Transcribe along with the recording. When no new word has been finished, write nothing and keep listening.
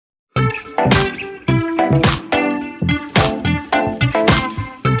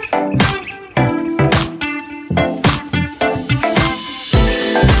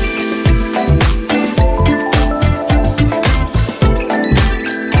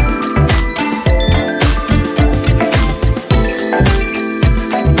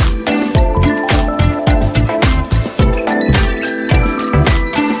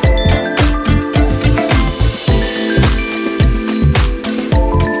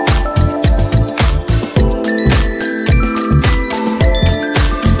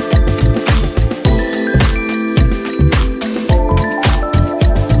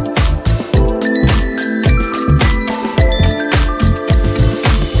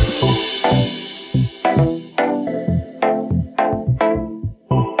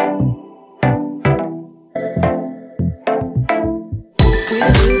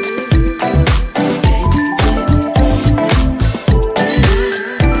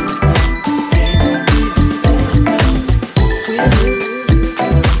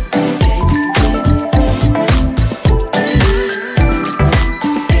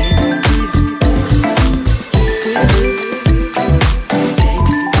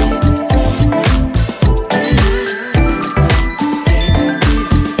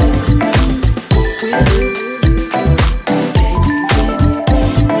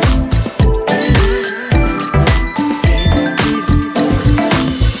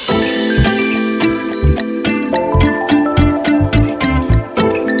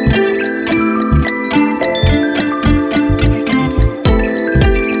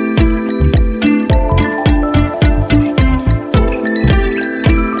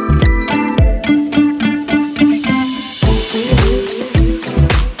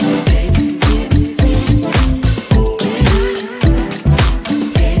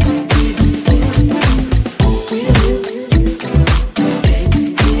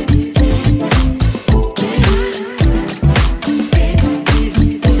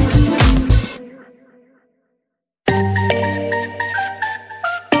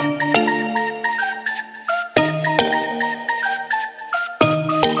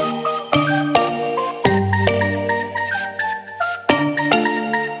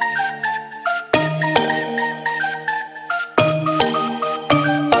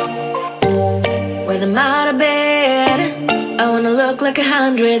like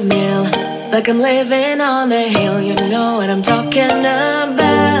 100 mil, like I'm living on the hill. You know what I'm talking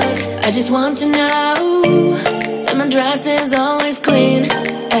about. I just want to know that my dress is always clean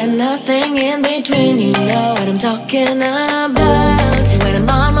and nothing in between. You know what I'm talking about. When I'm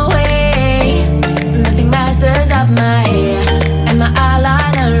on my way, nothing messes up my hair, and my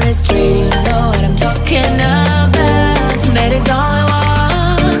eyeliner is straight. You know what I'm talking about. That is all I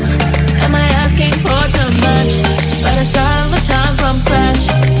want. Am I asking for too much? But I start all the time from scratch.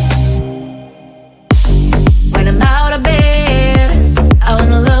 When I'm out of bed, I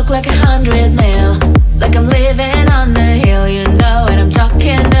wanna look like 100 mil, like I'm living on the hill. You know what I'm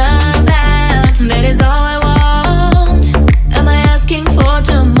talking about. That is all I want. Am I asking for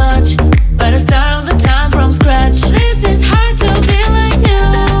too much? But I start all the time from scratch. This is hard to be like new,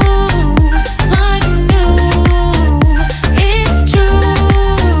 like new. It's true,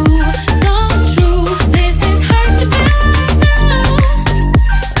 so true. This is hard to be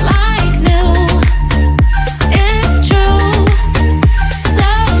like new, it's true, so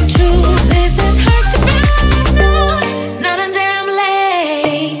true. This is hard to be like new. Not until I'm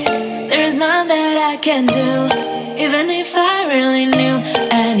late, there is none that I can do. Even if I really knew,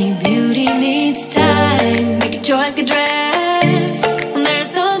 any beauty needs time. Make a choice, get dressed when there are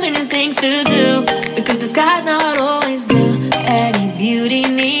so many things to do, because the sky's not always blue. Any beauty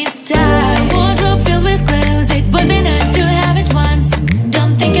needs time. Wardrobe filled with clues, it would be nice to have it once.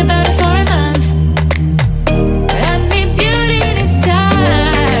 Don't think about it for a month. Any beauty needs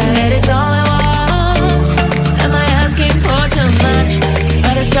time. That is all I want. Am I asking for too much?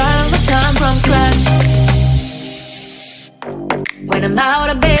 But I start all the time from scratch. When I'm out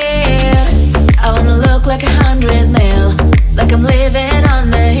of bed, I wanna look like 100 mil, like I'm living on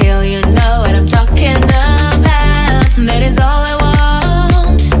the hill. You know what I'm talking about. That is all I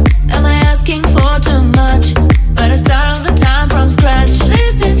want. Am I asking for too much? But I start all the time from scratch.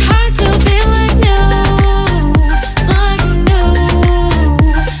 This is hard to be like new, like new.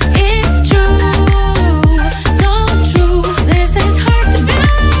 It's true, so true. This is hard to be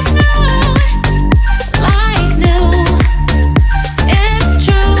like new. It's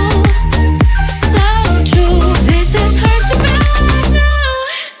true, so true. This is hard to be like new.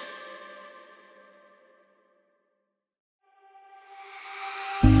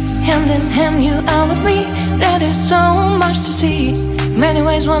 Hand in hand, you are with me. There is so much to see. Many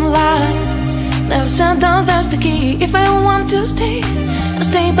ways, one life. Never said no, that's the key. If I want to stay, I'll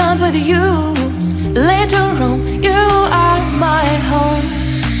stay bound with you. Later on, you are my home.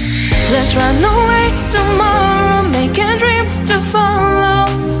 Let's run away tomorrow, make a dream to follow.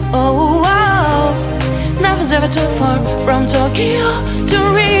 Oh wow, nothing's ever too far. From Tokyo to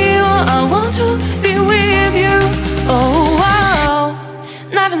Rio, I want to be with you. Oh wow,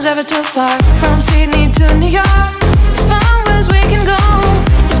 nothing's ever too far. From Sydney to New York, as far as we can go.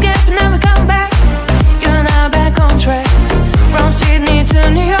 Escape and never come back. You and I back on track. From Sydney to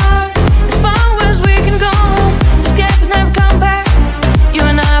New York, as far as we can go. Escape and never come back. You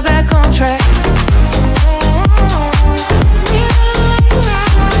and I back on track.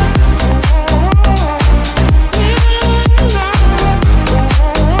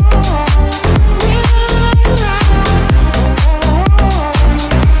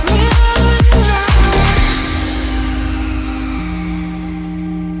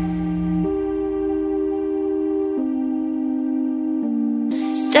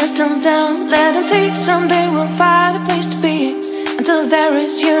 Just turn down, let us see. Someday we'll find a place to be. Until there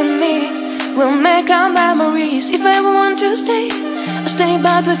is you and me, we'll make our memories. If I ever want to stay, I'll stay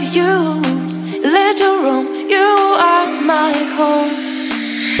back with you. Later on, you are my home.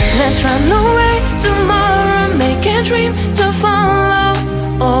 Let's run away tomorrow, make a dream to follow.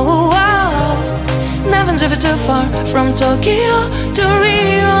 Oh wow, nothing's ever too far. From Tokyo to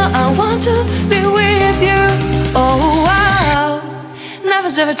Rio, I want to be with you. Oh wow,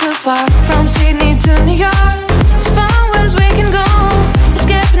 nothing's ever too far. From Sydney to New York, as far as we can go.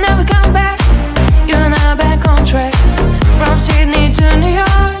 Escape and never come back. You and I back on track. From Sydney to New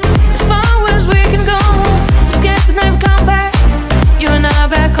York, as far as we can go. Escape and never come back. You and I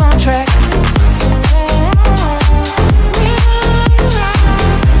back on track.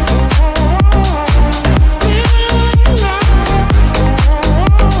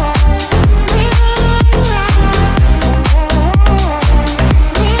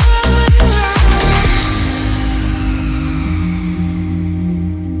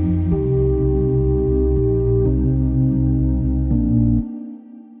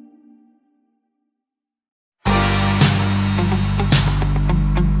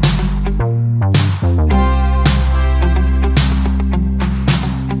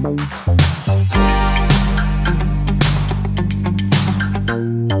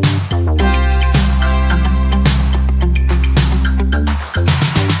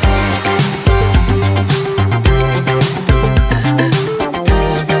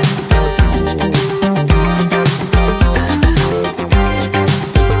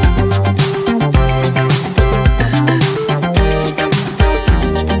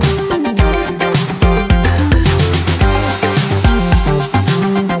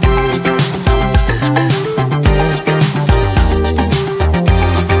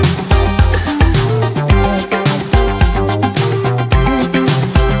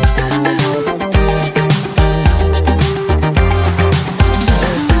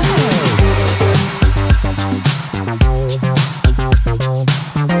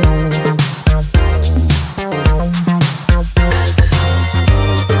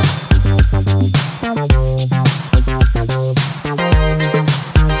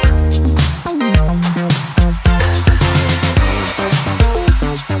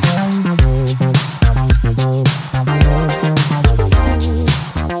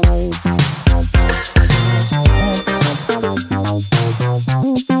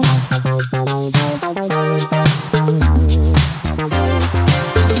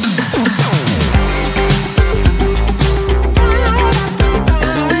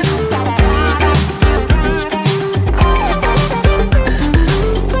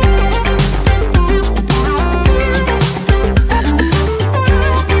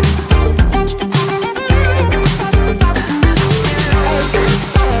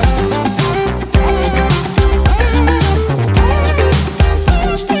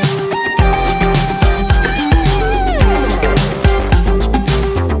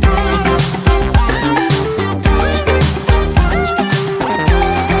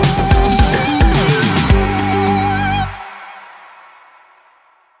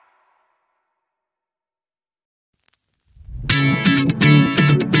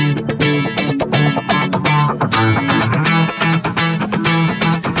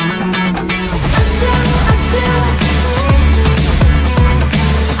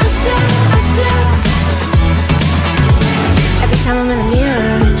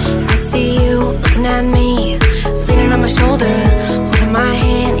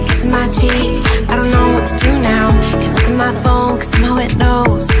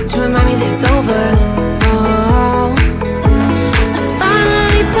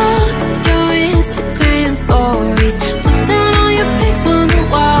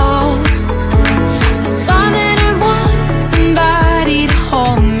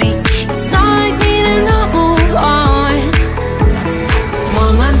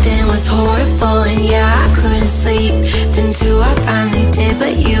 was horrible, and yeah, I couldn't sleep. Then 2, I finally did,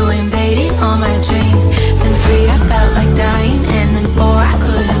 but you invaded all my dreams. Then 3, I felt like dying, and then 4, I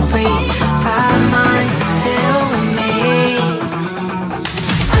couldn't breathe. 5 months, you're still with me.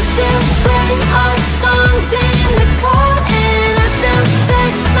 I still play our songs in the car, and I still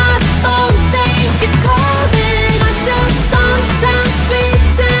check my phone, think you're calling. I still sometimes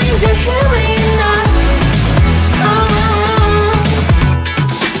pretend you're here when you're not.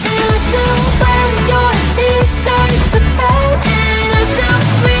 And I still wear your t-shirt to bed, and I still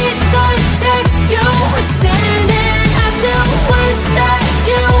read the text you would send, and I still wish that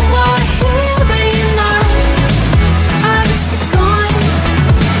you were here but you're not. I guess you're gone.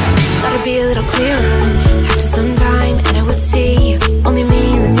 Thought it'd be a little clearer after some time, and I would see only me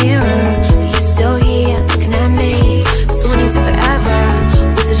in the mirror, but you're still here looking at me. So when you said forever,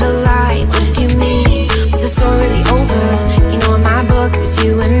 was it a lie? What did you mean? Was the story really over? You know, in my book, it was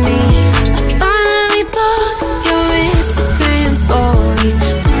you and me. I finally blocked your Instagram stories,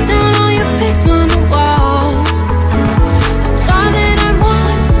 took down all your pics from the walls. I thought that I'd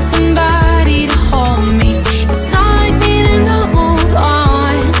want somebody to hold me. It's not like me to not move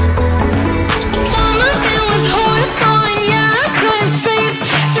on. Mama, it was horrible, and yeah, I couldn't sleep.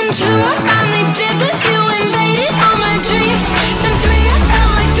 Then 2, I finally did, but you invaded all my dreams. Then 3, I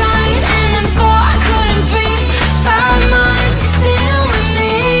felt like dying, and then 4, I couldn't breathe. 5 months, you're still with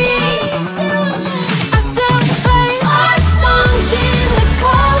me. I still play our songs in the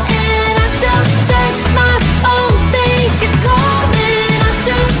car, and I still check my phone, think you're calling. I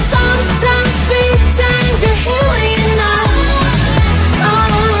still sometimes pretend you're here when you're not.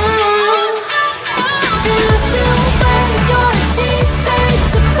 And I still wear your t-shirt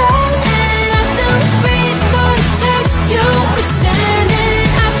to bed, and I still read the text you would send,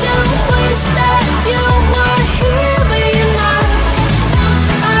 and I still wish that you were here but you're not.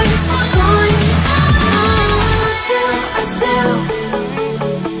 I guess you're gone.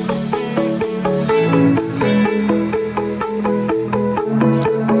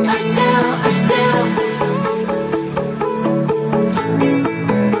 I still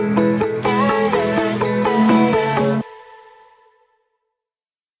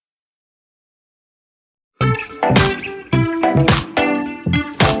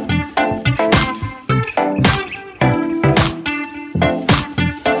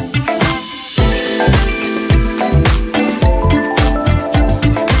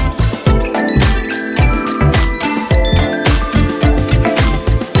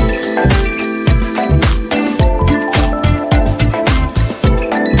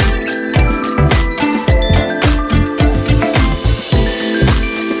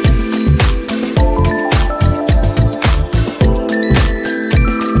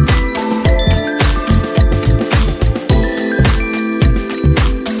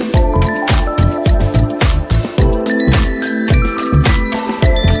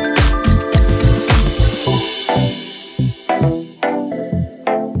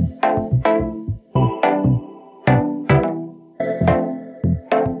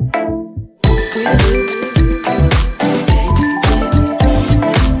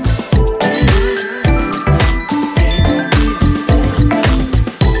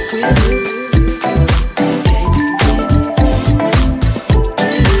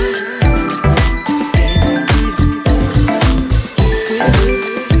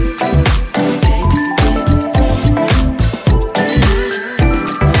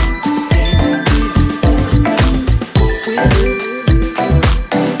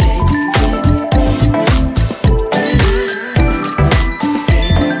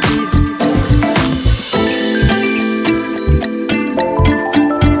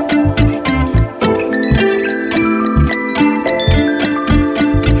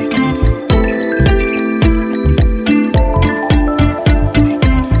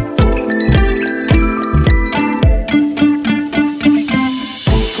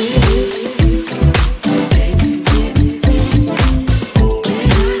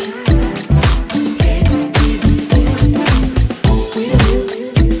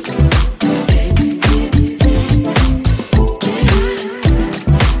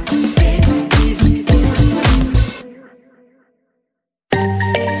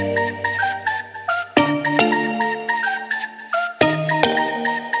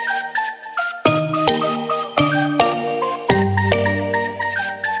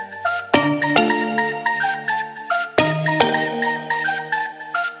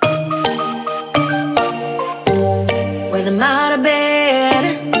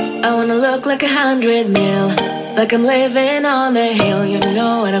like 100 mil, like I'm living on the hill. You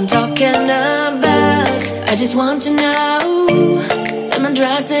know what I'm talking about. I just want to know that my my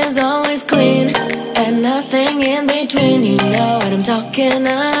dress is always clean, and nothing in between. You know what I'm talking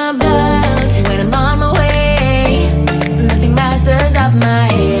about.